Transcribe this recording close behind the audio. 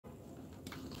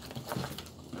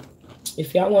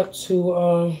if y'all want to,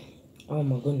 oh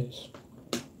my goodness,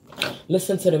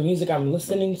 listen to the music I'm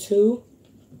listening to,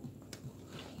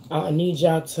 I need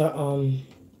y'all to,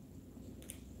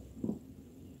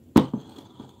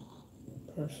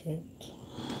 perfect.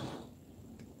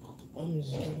 I'm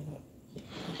just gonna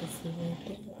put the food right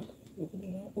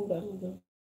there. Ooh, that was good.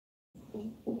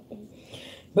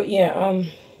 But yeah,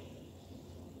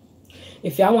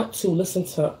 if y'all want to listen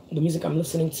to the music I'm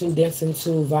listening to, dancing to,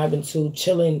 vibing to,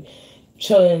 chilling,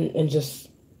 and just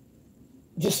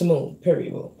a mood,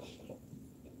 period.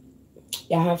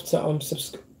 Y'all have to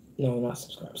subscribe. No, not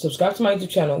subscribe. Subscribe to my YouTube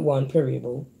channel. One, period.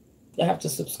 Y'all have to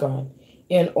subscribe,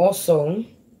 and also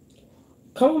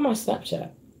come on my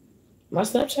Snapchat. My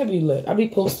Snapchat be lit. I be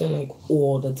posting like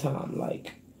all the time.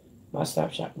 Like my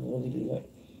Snapchat really be lit.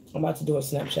 I'm about to do a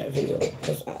Snapchat video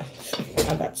because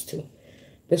I got to.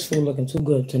 This food looking too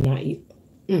good to not eat.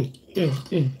 Mm, mm,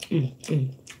 mm, mm,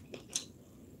 mm.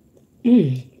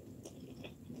 Mm.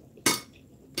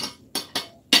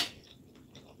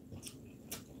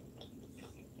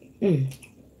 Mm.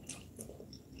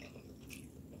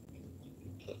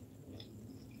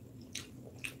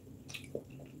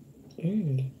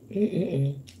 Mm.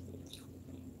 Mm.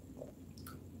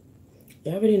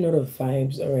 You already know the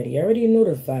vibes already. You already know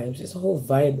the vibes. It's a whole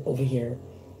vibe over here.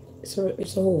 It's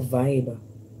a whole vibe.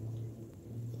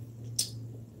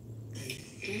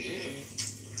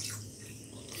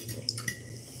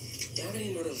 You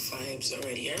already know the vibes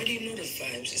already. You already know the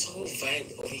vibes. It's a whole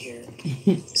vibe over here.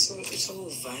 it's a whole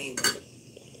vibe.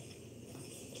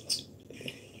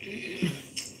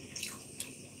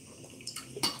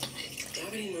 You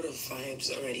already know the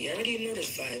vibes already. You already know the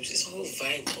vibes. It's a whole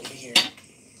vibe over here.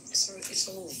 It's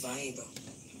a whole vibe.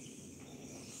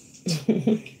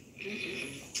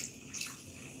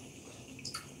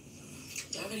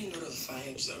 You already know the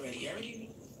vibes already. You already know.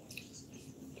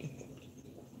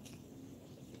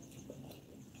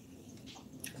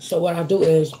 So what I do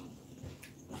is,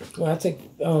 when I take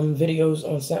videos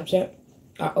on Snapchat,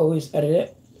 I always edit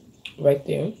it right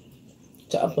there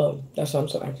to upload. That's why I'm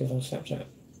so active on Snapchat.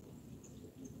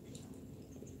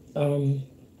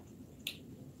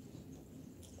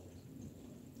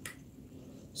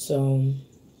 So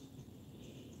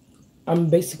I'm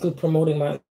basically promoting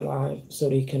my live so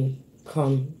they can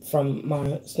come from my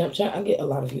Snapchat. I get a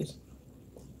lot of views.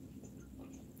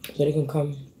 So they can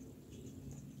come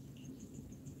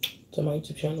to my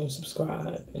YouTube channel and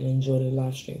subscribe and enjoy the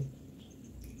live stream.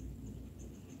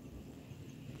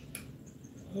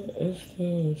 What is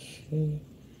this?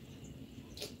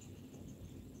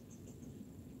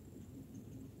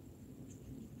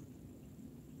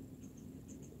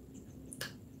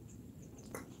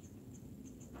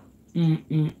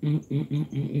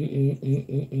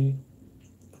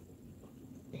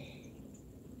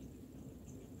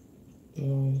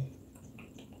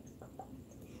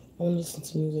 I want to listen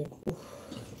to music.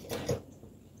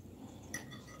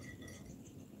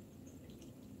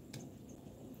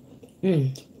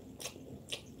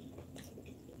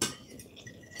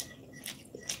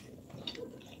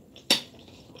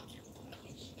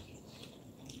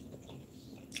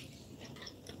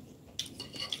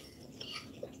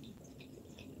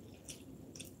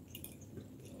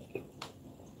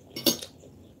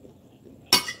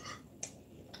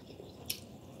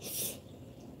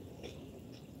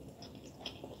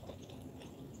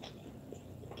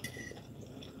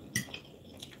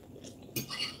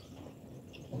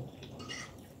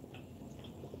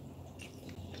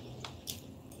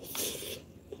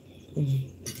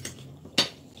 Mm.